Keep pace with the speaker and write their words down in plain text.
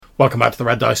Welcome back to the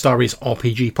Red Dice Diaries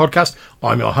RPG podcast.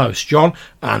 I'm your host, John,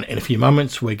 and in a few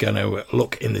moments we're going to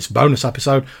look in this bonus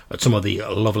episode at some of the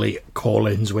lovely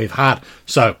call-ins we've had.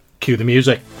 So, cue the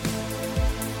music.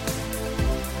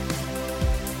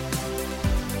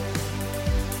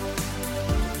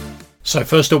 So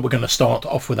first up, we're going to start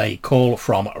off with a call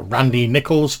from Randy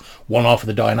Nichols, one half of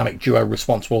the dynamic duo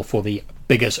responsible for the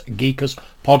Biggest Geekers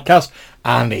podcast,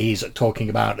 and he's talking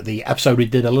about the episode we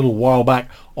did a little while back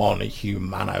on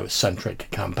humanocentric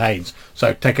campaigns.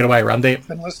 So take it away, Randy. I've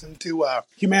been listening to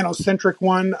humanocentric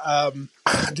one.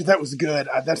 Dude, that was good.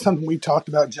 That's something we've talked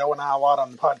about, Joe and I, a lot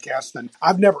on the podcast, and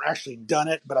I've never actually done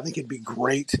it, but I think it'd be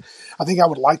great. I think I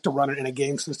would like to run it in a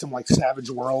game system like Savage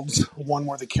Worlds, one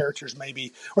where the characters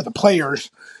maybe, or the players,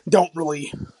 don't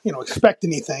really, expect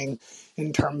anything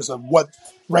in terms of what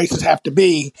races have to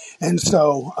be. And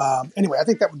so, anyway, I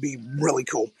think that would be really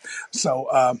cool. So,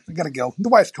 I gotta go. The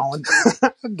wife's calling.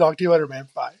 Talk to you later, man.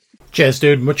 Bye. Cheers,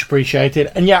 dude. Much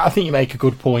appreciated. And yeah, I think you make a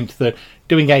good point that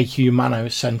doing a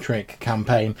humanocentric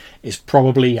campaign is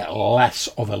probably less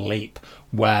of a leap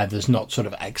where there's not sort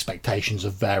of expectations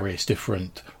of various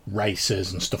different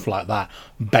races and stuff like that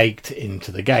baked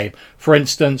into the game. For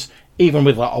instance, even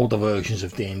with like older versions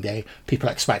of D&D, people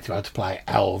expect to be able to play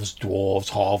elves, dwarves,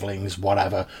 halflings,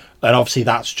 whatever. And obviously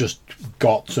that's just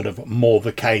got sort of more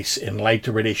the case in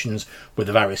later editions with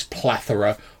the various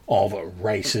plethora of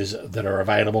races that are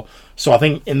available. So I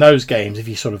think in those games, if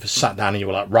you sort of sat down and you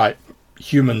were like, right,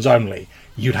 humans only,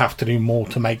 you'd have to do more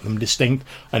to make them distinct.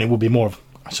 And it would be more of,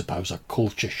 I suppose, a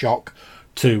culture shock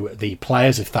to the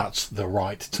players, if that's the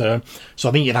right term. So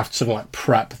I think you'd have to sort of like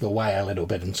prep the way a little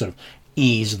bit and sort of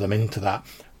ease them into that.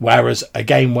 Whereas a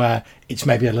game where it's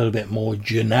maybe a little bit more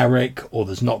generic or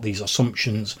there's not these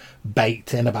assumptions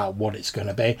baked in about what it's going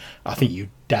to be, I think you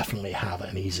definitely have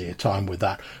an easier time with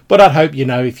that. But I'd hope,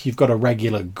 if you've got a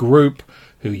regular group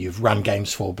who you've run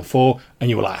games for before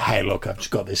and you were like, hey, look, I've just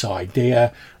got this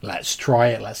idea, let's try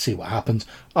it, let's see what happens.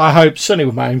 I hope, certainly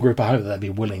with my own group, I hope that they'd be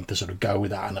willing to sort of go with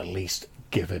that and at least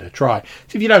give it a try.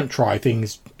 So if you don't try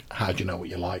things, how do you know what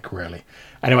you like, really?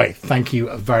 Anyway, thank you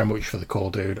very much for the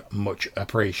call, dude. Much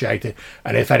appreciated.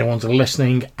 And if anyone's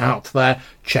listening out there,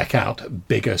 check out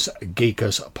Biggest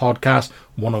Geekers podcast,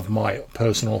 one of my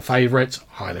personal favourites.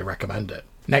 Highly recommend it.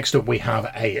 Next up, we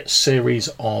have a series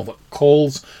of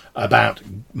calls about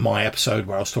my episode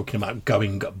where I was talking about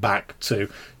going back to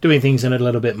doing things in a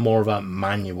little bit more of a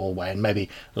manual way and maybe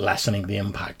lessening the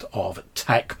impact of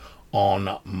tech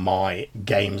on my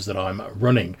games that I'm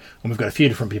running. And we've got a few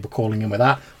different people calling in with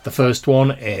that. The first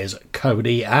one is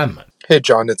Cody M. Hey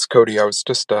John, it's Cody. I was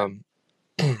just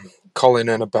calling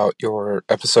in about your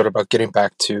episode about getting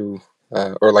back to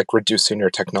reducing your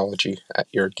technology at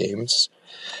your games.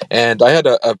 And I had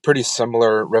a pretty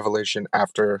similar revelation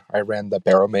after I ran the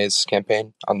Barrow Maze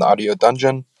campaign on the Audio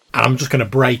Dungeon. And I'm just going to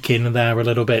break in there a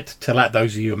little bit to let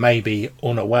those of you who may be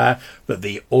unaware that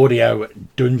the Audio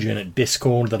Dungeon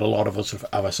Discord that a lot of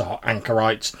us are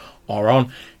anchorites are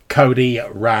on, Cody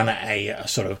ran a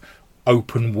sort of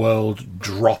open world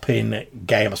drop-in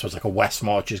game, I suppose like a West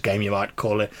Marches game you might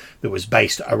call it, that was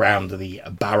based around the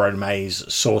Barrow Maze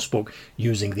sourcebook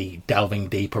using the Delving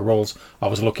Deeper rules. I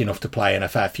was lucky enough to play in a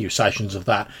fair few sessions of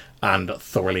that and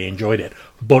thoroughly enjoyed it.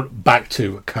 But back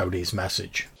to Cody's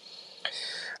message.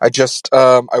 I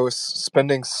was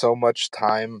spending so much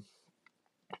time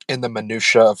in the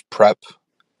minutia of prep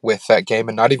with that game,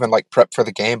 and not even like prep for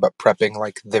the game, but prepping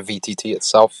like the VTT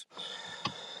itself.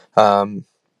 And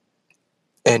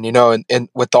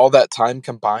with all that time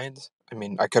combined, I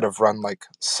mean, I could have run like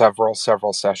several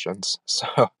sessions.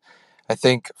 So I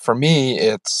think for me,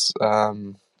 it's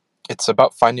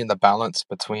about finding the balance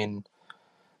between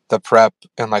the prep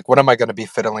and like, what am I going to be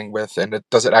fiddling with? And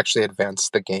does it actually advance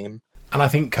the game? And I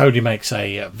think Cody makes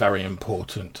a very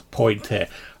important point here.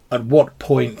 At what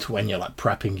point, when you're like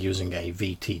prepping using a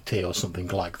VTT or something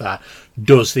like that,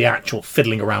 does the actual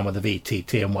fiddling around with the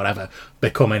VTT and whatever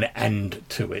become an end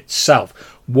to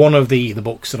itself? One of the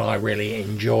books that I really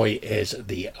enjoy is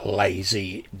The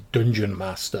Lazy Dungeon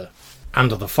Master,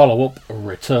 and the follow-up,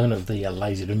 Return of the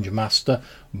Lazy Dungeon Master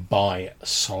by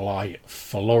Sly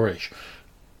Flourish.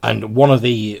 And one of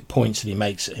the points that he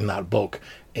makes in that book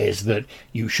is that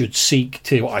you should seek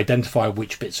to identify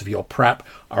which bits of your prep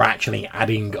are actually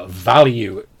adding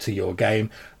value to your game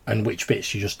and which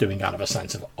bits you're just doing out of a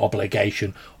sense of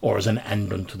obligation or as an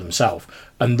end unto themselves.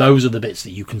 And those are the bits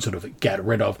that you can sort of get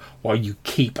rid of, while you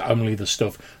keep only the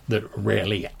stuff that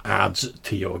really adds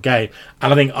to your game.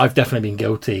 And I think I've definitely been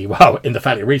guilty, well, in the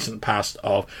fairly recent past,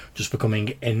 of just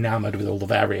becoming enamoured with all the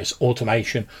various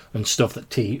automation and stuff that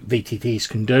VTTs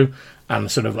can do, and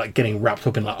sort of like getting wrapped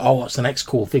up in like, oh, what's the next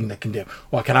cool thing they can do?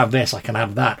 Well, I can add this, I can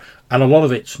add that. And a lot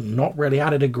of it's not really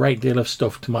added a great deal of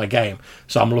stuff to my game.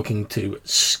 So I'm looking to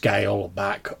scale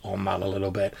back on that a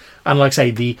little bit. And like I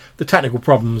say, the technical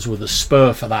problems were the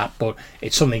spur for that, but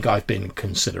it's something I've been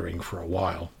considering for a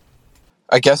while.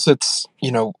 I guess it's,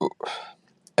 am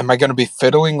I going to be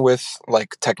fiddling with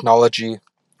like technology,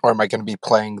 or am I going to be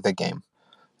playing the game?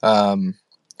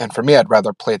 And for me, I'd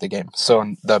rather play the game. So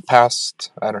in the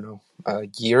past,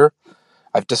 year,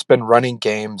 I've just been running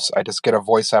games. I just get a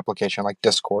voice application like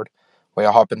Discord, where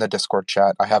I hop in the Discord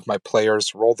chat. I have my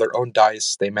players roll their own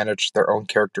dice. They manage their own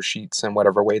character sheets in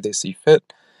whatever way they see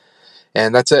fit.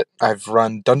 And that's it. I've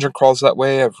run dungeon crawls that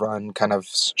way. I've run kind of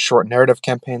short narrative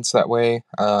campaigns that way.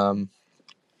 And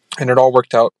it all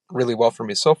worked out really well for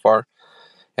me so far.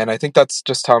 And I think that's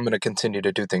just how I'm going to continue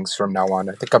to do things from now on.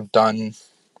 I think I'm done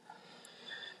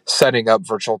setting up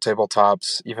virtual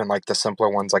tabletops, even like the simpler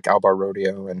ones like Albar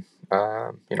Rodeo and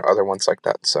other ones like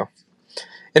that. So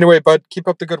anyway, bud, keep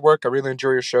up the good work. I really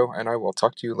enjoy your show, and I will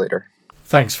talk to you later.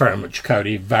 Thanks very much,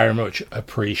 Cody. Very much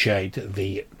appreciate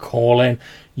the call-in.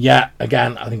 Yeah,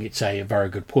 again, I think it's a very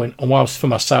good point. And whilst for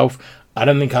myself, I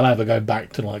don't think I'll ever go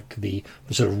back to like the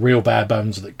sort of real bare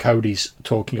bones that Cody's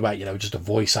talking about, just a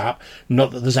voice app.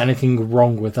 Not that there's anything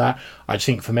wrong with that. I just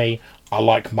think for me, I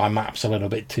like my maps a little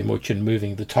bit too much and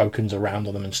moving the tokens around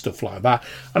on them and stuff like that.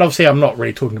 And obviously I'm not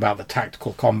really talking about the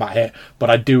tactical combat here, but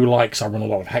I do like, because I run a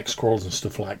lot of hex crawls and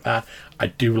stuff like that, I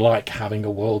do like having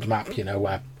a world map,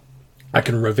 where I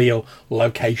can reveal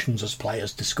locations as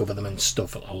players discover them and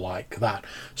stuff like that.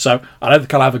 So I don't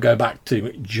think I'll ever go back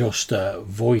to just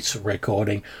voice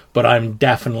recording, but I'm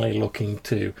definitely looking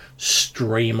to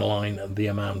streamline the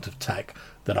amount of tech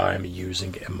that I am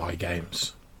using in my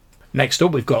games. Next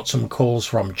up, we've got some calls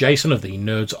from Jason of the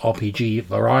Nerds RPG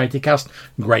Variety Cast.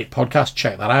 Great podcast,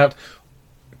 check that out.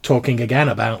 Talking again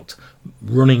about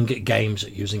running games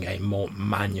using a more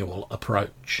manual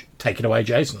approach. Take it away,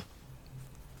 Jason.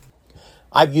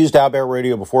 I've used Owlbear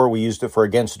Radio before. We used it for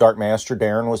Against the Dark Master.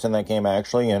 Darren was in that game,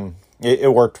 actually, and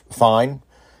it worked fine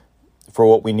for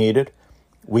what we needed.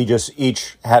 We just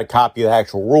each had a copy of the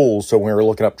actual rules, so when we were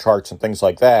looking up charts and things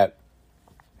like that,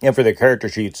 and for the character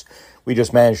sheets, we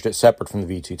just managed it separate from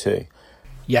the VTT.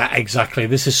 Yeah, exactly.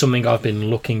 This is something I've been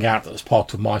looking at as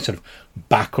part of my sort of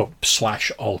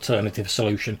backup/alternative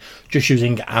solution, just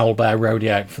using Owlbear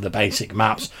Rodeo for the basic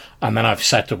maps, and then I've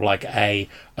set up like a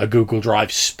Google Drive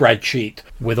spreadsheet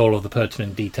with all of the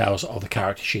pertinent details of the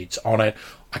character sheets on it.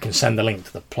 I can send the link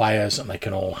to the players and they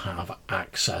can all have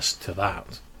access to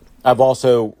that. I've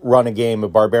also run a game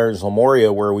of Barbarians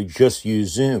Lemuria where we just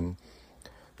use Zoom.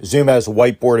 Zoom has a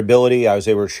whiteboard ability. I was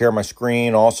able to share my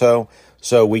screen also,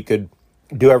 so we could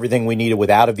do everything we needed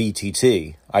without a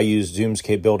VTT. I used Zoom's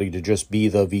capability to just be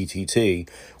the VTT,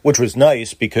 which was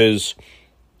nice because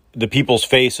the people's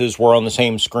faces were on the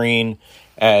same screen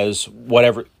as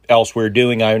whatever else we're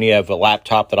doing. I only have a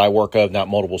laptop that I work of, not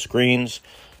multiple screens.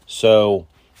 So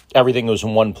everything was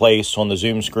in one place on the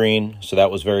Zoom screen. So that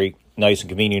was very nice and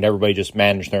convenient. Everybody just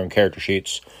managed their own character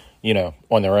sheets,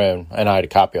 on their own, and I had a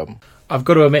copy of them. I've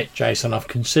got to admit, Jason, I've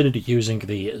considered using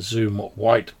the Zoom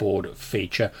whiteboard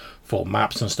feature for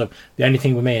maps and stuff. The only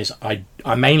thing with me is I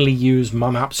mainly use my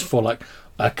maps for like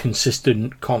a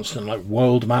consistent, constant like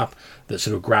world map that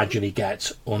sort of gradually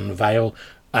gets unveiled.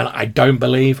 And I don't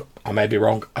believe, I may be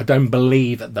wrong, I don't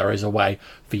believe that there is a way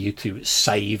for you to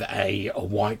save a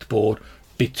whiteboard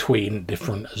between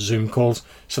different Zoom calls.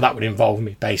 So that would involve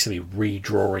me basically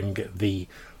redrawing the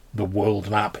world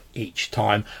map each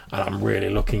time, and I'm really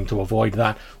looking to avoid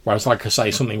that. Whereas, like I say,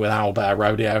 something with Owlbear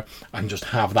Rodeo, I can just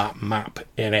have that map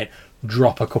in it,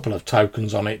 drop a couple of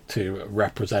tokens on it to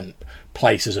represent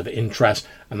places of interest,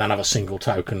 and then have a single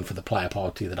token for the player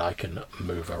party that I can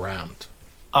move around.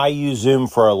 I use Zoom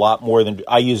for a lot more than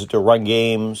I use it to run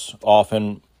games.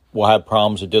 Often we'll have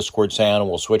problems with Discord sound and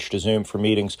we'll switch to Zoom for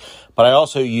meetings. But I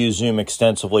also use Zoom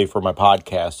extensively for my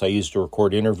podcast. I use it to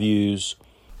record interviews.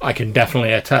 I can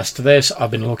definitely attest to this. I've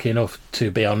been lucky enough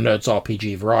to be on Nerds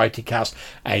RPG Variety Cast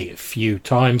a few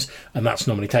times, and that's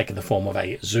normally taken the form of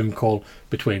a Zoom call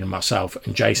between myself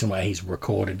and Jason, where he's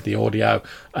recorded the audio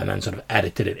and then sort of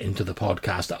edited it into the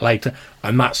podcast later,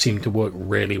 and that seemed to work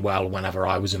really well whenever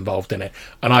I was involved in it.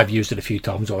 And I've used it a few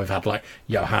times where we've had like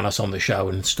Johannes on the show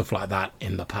and stuff like that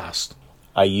in the past.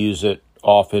 I use it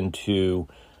often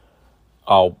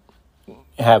I'll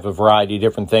have a variety of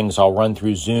different things. I'll run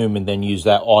through Zoom and then use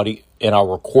that audio, and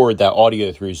I'll record that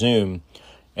audio through Zoom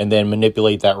and then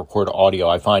manipulate that recorded audio.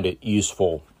 I find it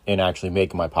useful in actually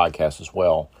making my podcast as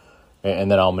well.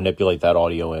 And then I'll manipulate that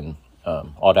audio in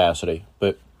Audacity.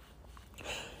 But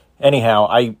anyhow,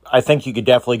 I think you could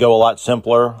definitely go a lot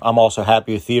simpler. I'm also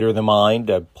happy with Theater of the Mind.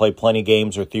 I play plenty of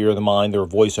games with Theater of the Mind. They're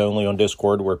voice only on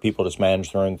Discord where people just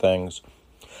manage their own things.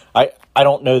 I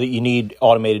don't know that you need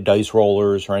automated dice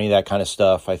rollers or any of that kind of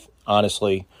stuff,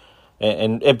 honestly.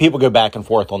 And people go back and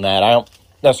forth on that. I don't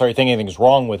necessarily think anything's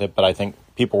wrong with it, but I think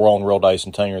people rolling real dice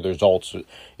and telling you the results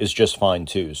is just fine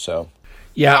too, so...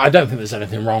 Yeah, I don't think there's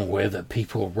anything wrong with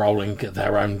people rolling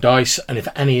their own dice. And if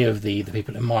any of the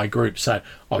people in my group say,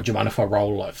 oh, do you mind if I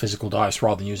roll like physical dice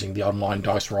rather than using the online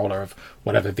dice roller of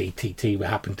whatever VTT we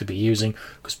happen to be using?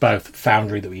 Because both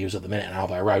Foundry that we use at the minute and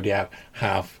Albert Rodeo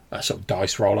have a sort of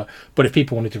dice roller. But if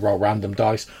people wanted to roll random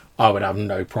dice, I would have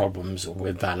no problems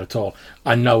with that at all.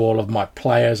 I know all of my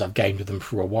players. I've gamed with them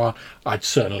for a while. I'd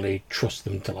certainly trust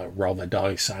them to like roll their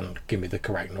dice and give me the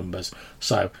correct numbers.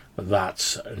 So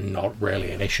that's not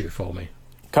really an issue for me.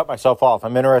 Cut myself off.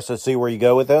 I'm interested to see where you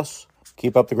go with this.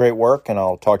 Keep up the great work, and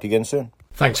I'll talk to you again soon.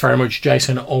 Thanks very much,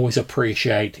 Jason. Always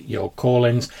appreciate your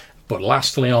call-ins. But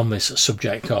lastly, on this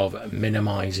subject of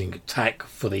minimising tech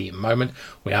for the moment,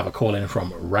 we have a call-in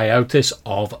from Ray Otis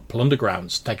of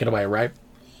Plundergrounds. Take it away, Ray.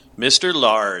 Mr.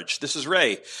 Large, this is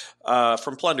Ray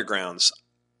from Plundergrounds.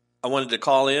 I wanted to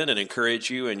call in and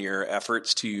encourage you in your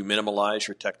efforts to minimize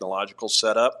your technological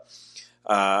setup.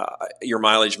 Your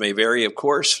mileage may vary, of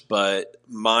course, but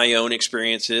my own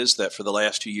experience is that for the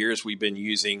last 2 years, we've been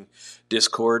using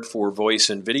Discord for voice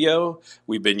and video.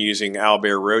 We've been using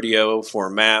Albert Rodeo for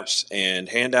maps and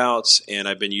handouts, and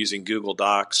I've been using Google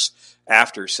Docs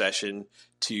after session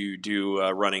to do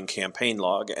a running campaign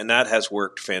log, and that has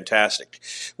worked fantastic.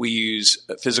 We use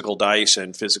physical dice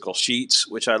and physical sheets,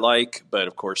 which I like, but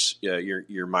of course,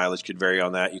 your mileage could vary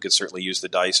on that. You could certainly use the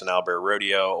dice in Albert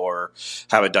Rodeo or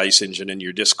have a dice engine in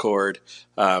your Discord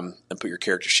and put your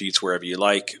character sheets wherever you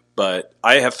like. But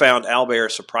I have found Albert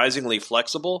surprisingly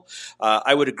flexible.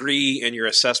 I would agree in your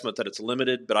assessment that it's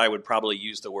limited, but I would probably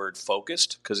use the word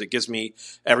focused because it gives me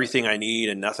everything I need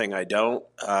and nothing I don't.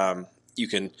 You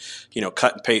can,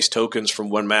 cut and paste tokens from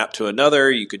one map to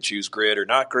another. You could choose grid or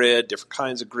not grid, different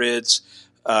kinds of grids.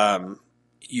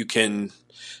 You can,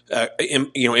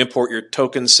 import your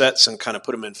token sets and kind of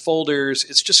put them in folders.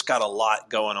 It's just got a lot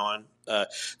going on.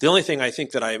 The only thing I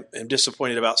think that I am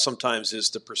disappointed about sometimes is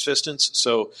the persistence.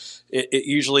 So it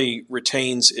usually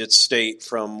retains its state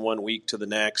from 1 week to the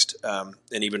next, and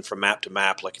even from map to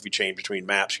map. Like if you change between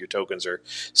maps, your tokens are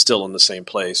still in the same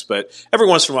place. But every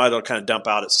once in a while, they'll kind of dump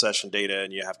out its session data,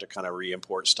 and you have to kind of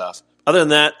re-import stuff. Other than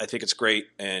that, I think it's great,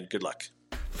 and good luck.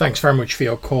 Thanks very much for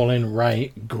your call in,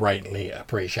 Ray. Greatly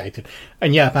appreciated.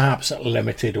 And yeah, perhaps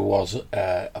limited was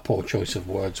a poor choice of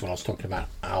words when I was talking about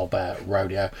Albert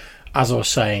Rodeo. As I was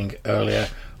saying earlier,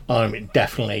 I'm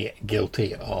definitely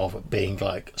guilty of being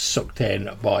sucked in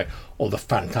by all the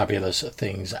fantabulous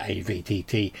things a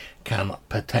VTT can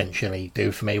potentially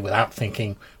do for me without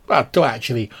thinking, well, do I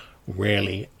actually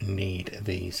really need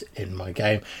these in my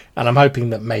game? And I'm hoping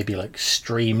that maybe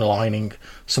streamlining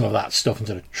some of that stuff and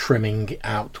sort of trimming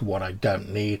out what I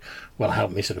don't need will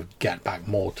help me sort of get back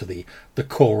more to the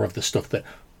core of the stuff that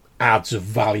adds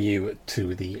value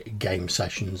to the game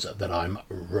sessions that I'm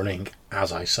running,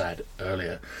 as I said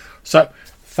earlier. So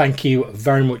thank you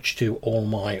very much to all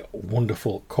my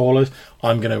wonderful callers.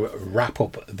 I'm going to wrap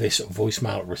up this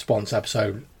voicemail response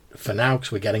episode for now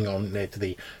because we're getting on near to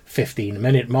the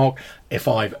 15-minute mark. If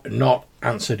I've not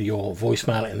answered your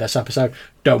voicemail in this episode,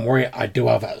 don't worry, I do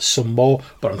have some more,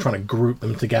 but I'm trying to group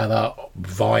them together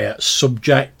via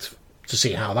subject to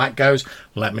see how that goes.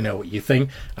 Let me know what you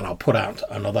think, and I'll put out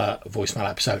another voicemail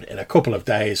episode in a couple of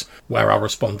days where I'll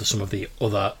respond to some of the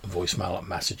other voicemail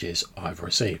messages I've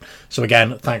received. So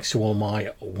again, thanks to all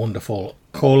my wonderful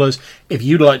callers. If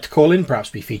you'd like to call in, perhaps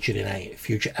be featured in a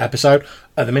future episode.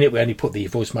 At the minute, we only put the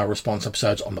voicemail response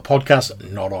episodes on the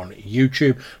podcast, not on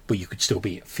YouTube, but you could still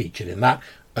be featured in that.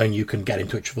 And you can get in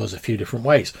touch with us a few different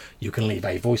ways. You can leave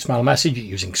a voicemail message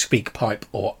using SpeakPipe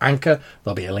or Anchor.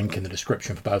 There'll be a link in the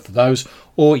description for both of those.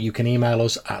 Or you can email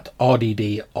us at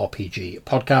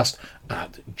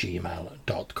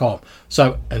rddrpgpodcast@gmail.com.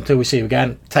 So until we see you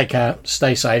again, take care,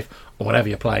 stay safe, and whatever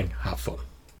you're playing, have fun.